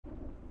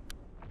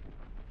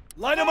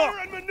Light him up! Fire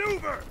and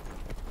maneuver!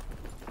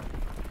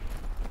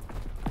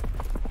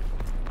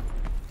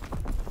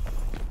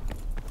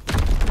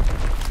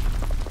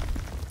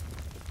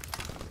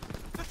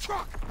 The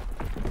truck!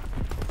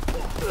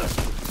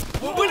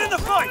 We're winning the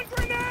fight!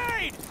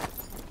 Grenade!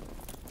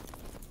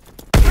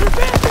 They're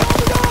advancing on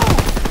the goal!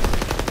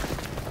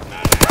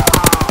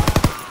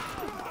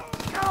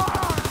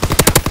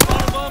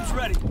 Auto bombs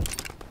ready.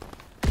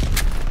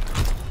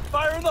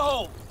 Fire in the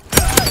hole!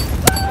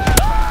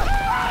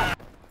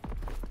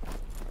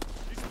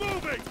 He's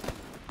moving!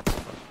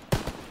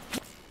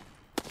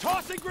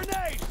 Tossing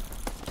grenade!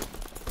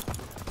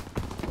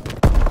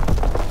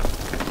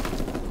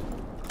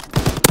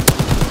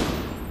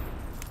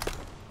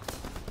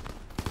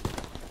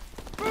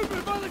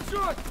 Movement by the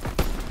truck!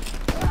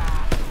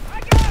 I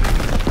got him!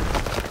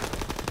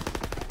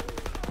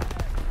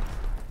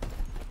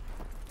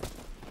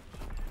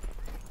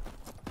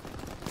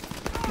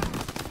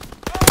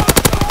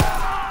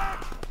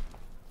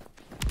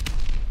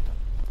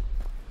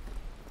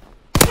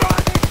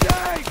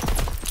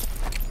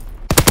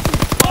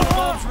 Auto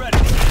bombs ready.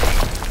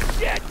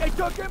 Shit! They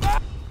took him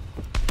out!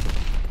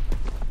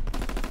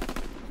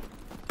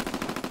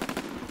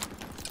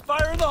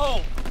 Fire in the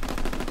hole!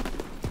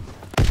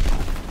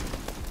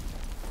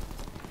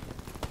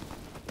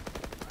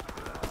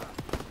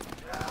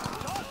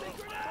 Tossing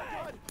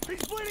grenade!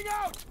 He's bleeding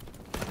out!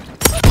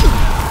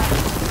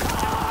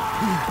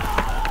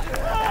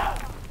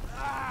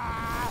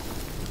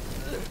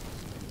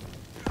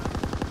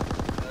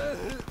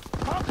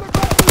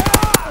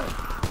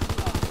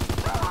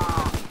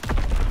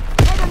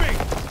 Cover me!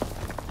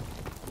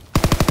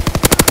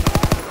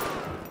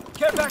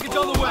 Care package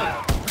on the way.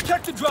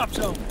 Protect the drop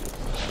zone.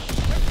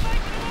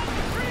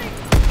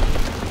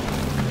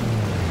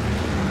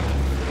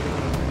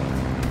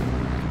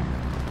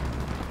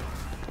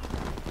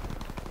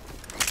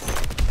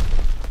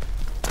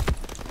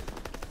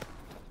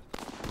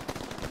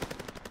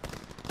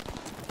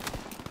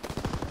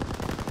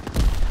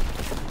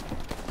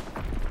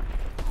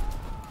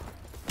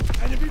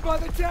 Enemy by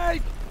the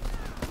tank!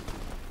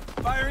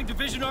 Firing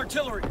division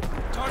artillery.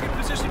 Target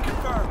position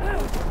confirmed.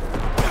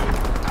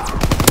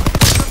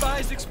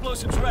 Improvised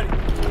explosives ready.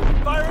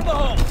 Fire in the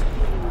hole.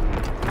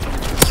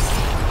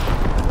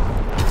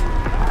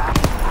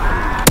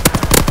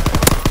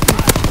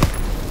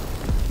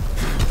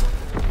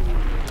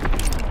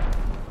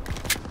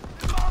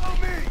 Follow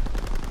me!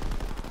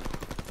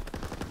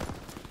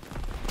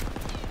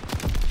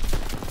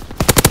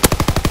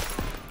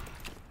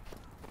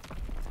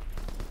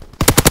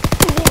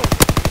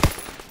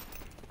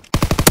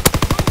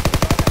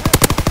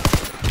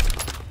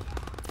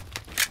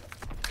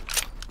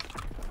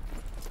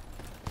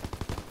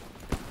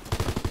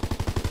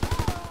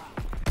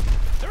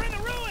 They're in the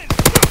ruins!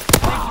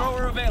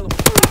 Flamethrower available.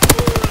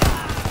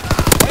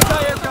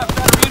 Anti-aircraft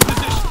battery in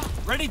position.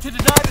 Ready to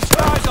deny the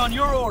skies on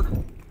your order.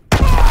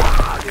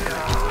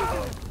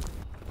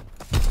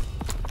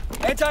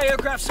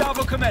 Anti-aircraft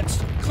salvo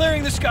commenced.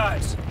 Clearing the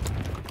skies.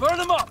 Burn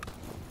them up.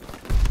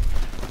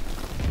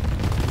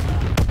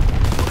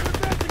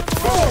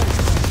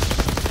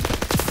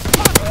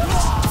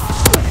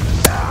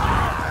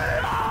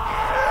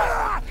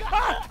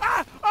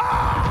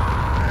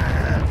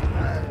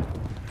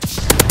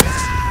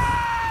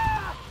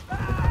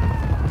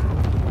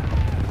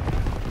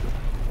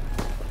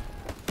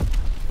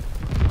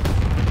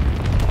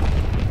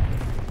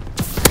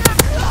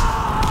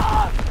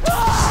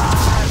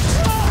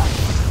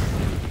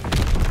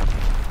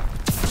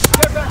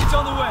 Care package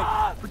on the way.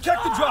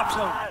 Protect the drop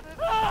zone.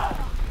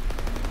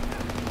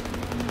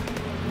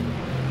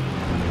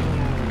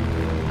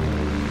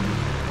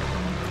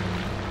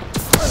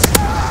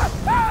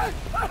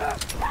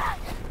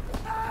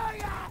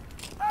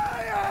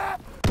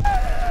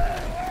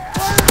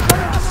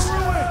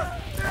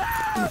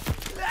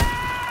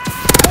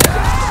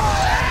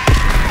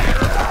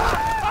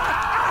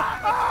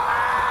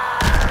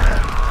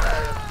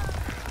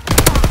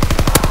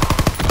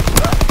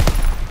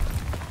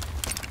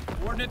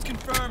 Coordinates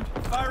confirmed.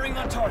 Firing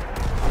on target.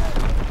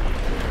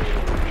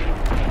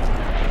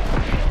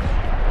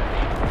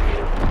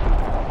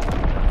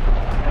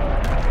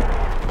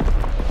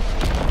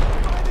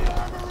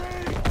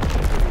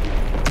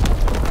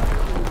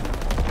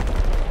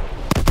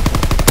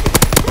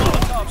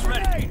 Molotovs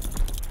ready.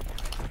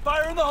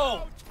 Fire in the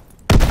hole.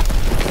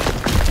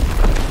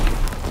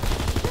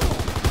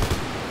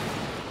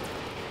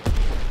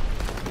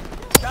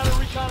 Counter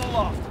recon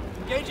aloft.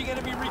 Engaging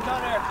enemy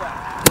recon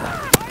aircraft.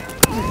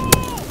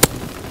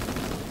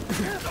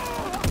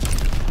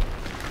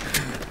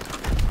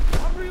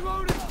 I'm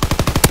reloading!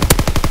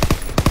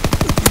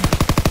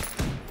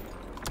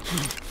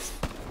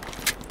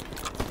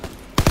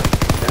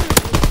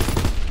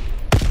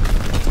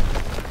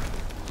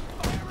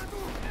 Fire and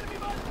move! Enemy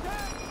by the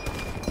tank!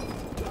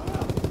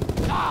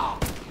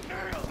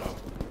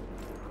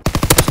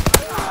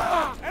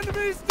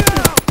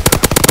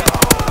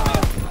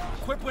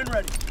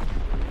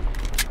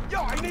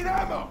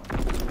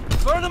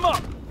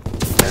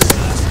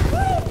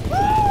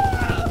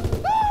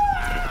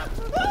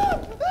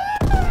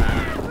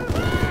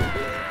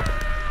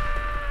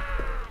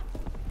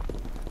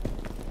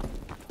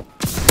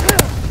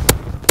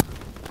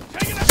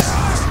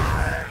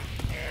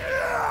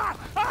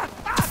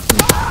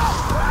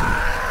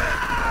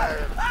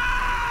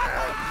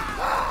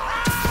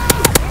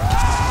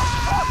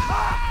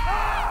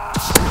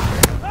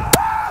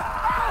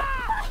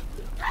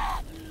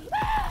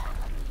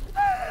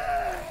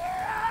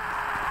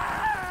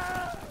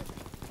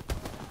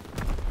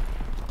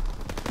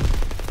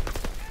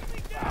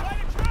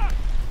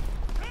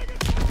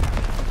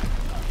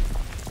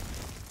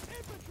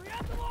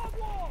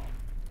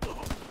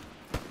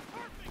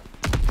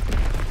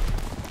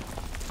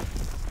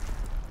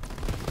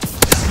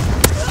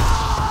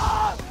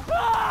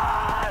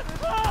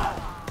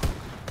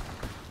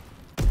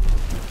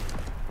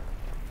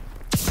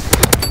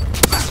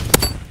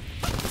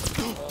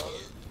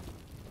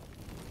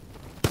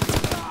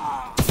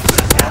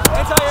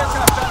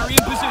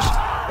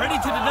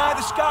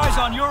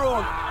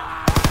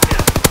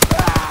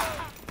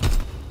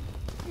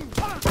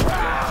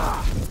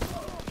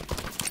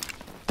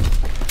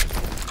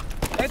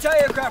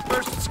 Anti-aircraft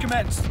burst has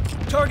commenced.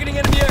 Targeting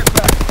enemy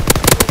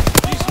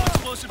aircraft. Diesel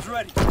explosives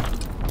ready.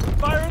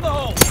 Fire in the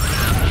hole.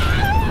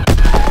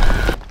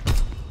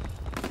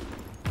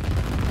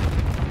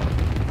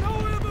 No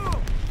ammo!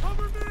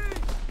 Cover me!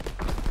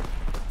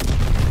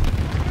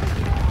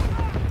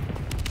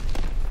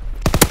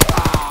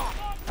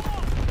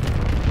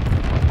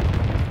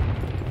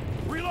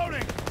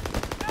 Reloading!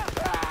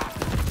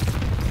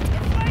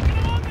 They're flanking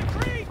along the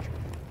creek!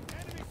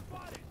 Enemy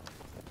spotted!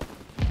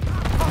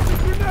 Tossing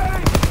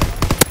grenade!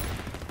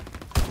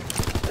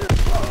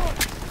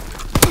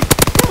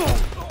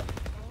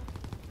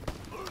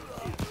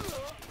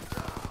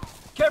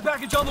 Care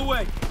package on the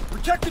way.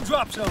 Protect the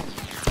drop zone.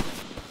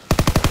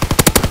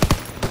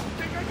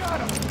 Think I got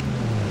him!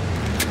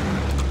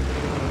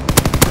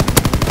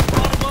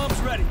 Auto bombs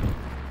ready.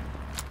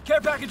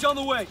 Care package on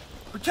the way.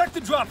 Protect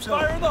the drop zone.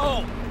 Fire in the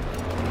hole.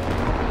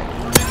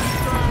 Coordinates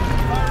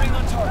confirmed. Firing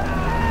on target.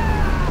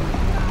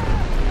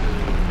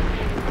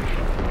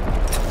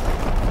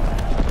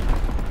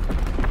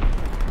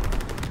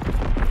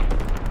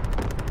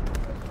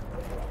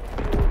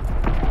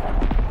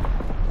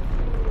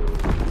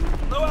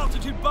 Low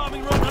altitude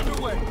bombing run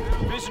underway.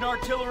 Division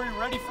artillery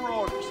ready for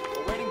orders.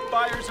 Awaiting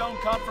fire zone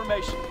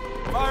confirmation.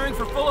 Firing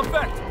for full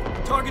effect.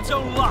 Target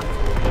zone locked.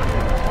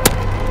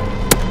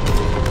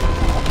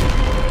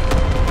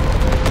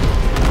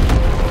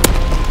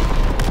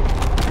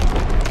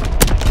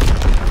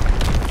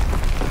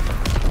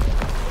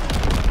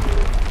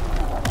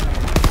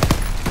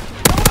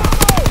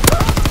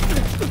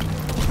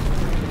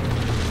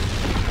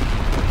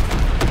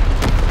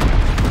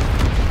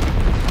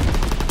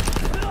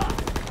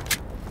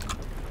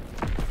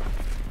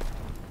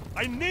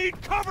 I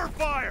need cover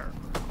fire!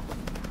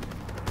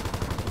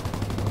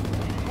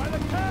 By the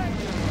tank!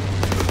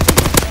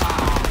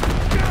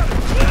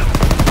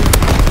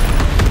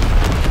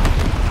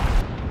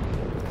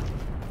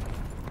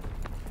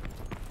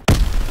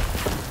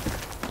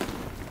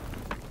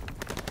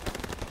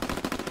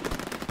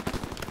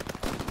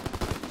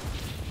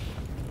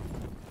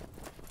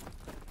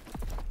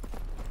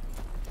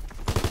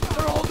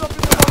 They're holed up in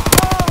the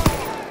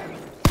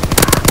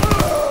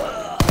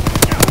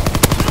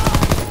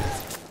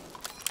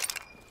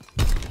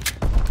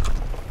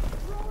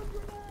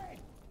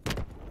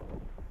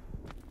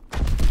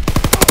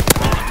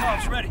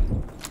Molotovs ready.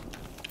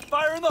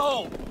 Fire in the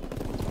hole.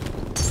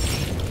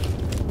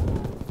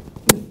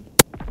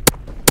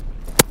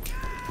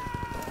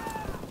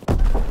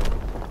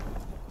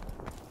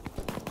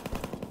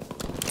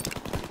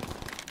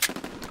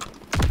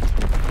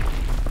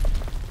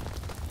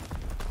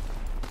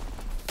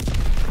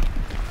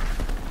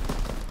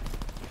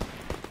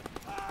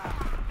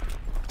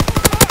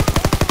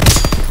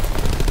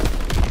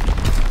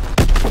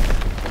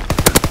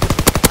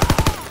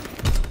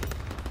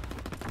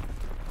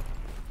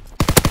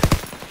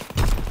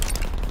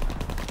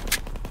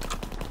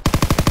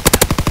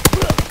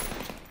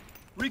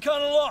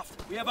 Recon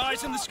aloft. We have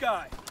eyes in the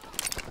sky.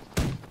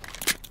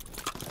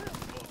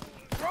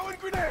 throwing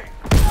grenade!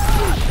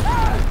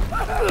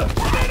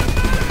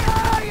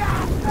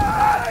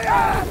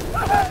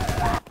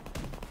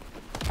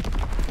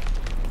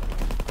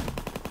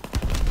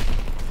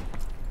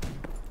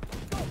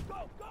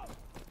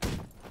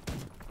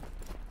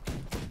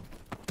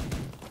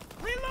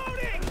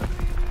 Reloading!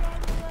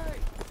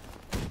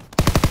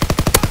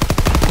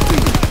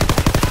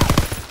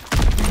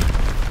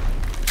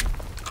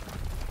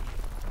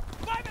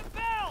 Private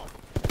Bell!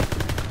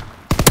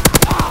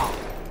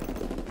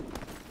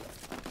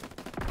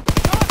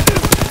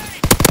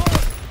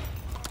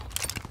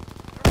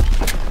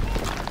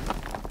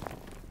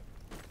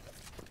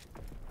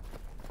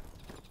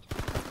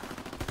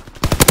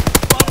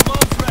 Bottle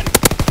bombs ready.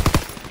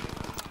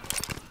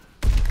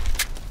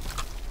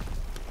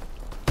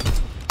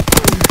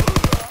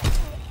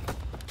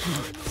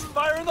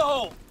 Fire in the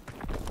hole.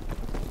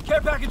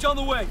 Care package on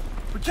the way.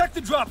 Protect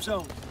the drop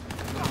zone.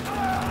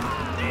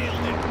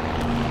 Nailed it!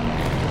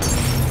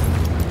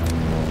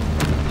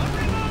 I'm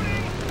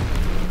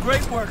reloading!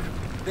 Great work.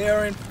 They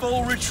are in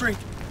full retreat.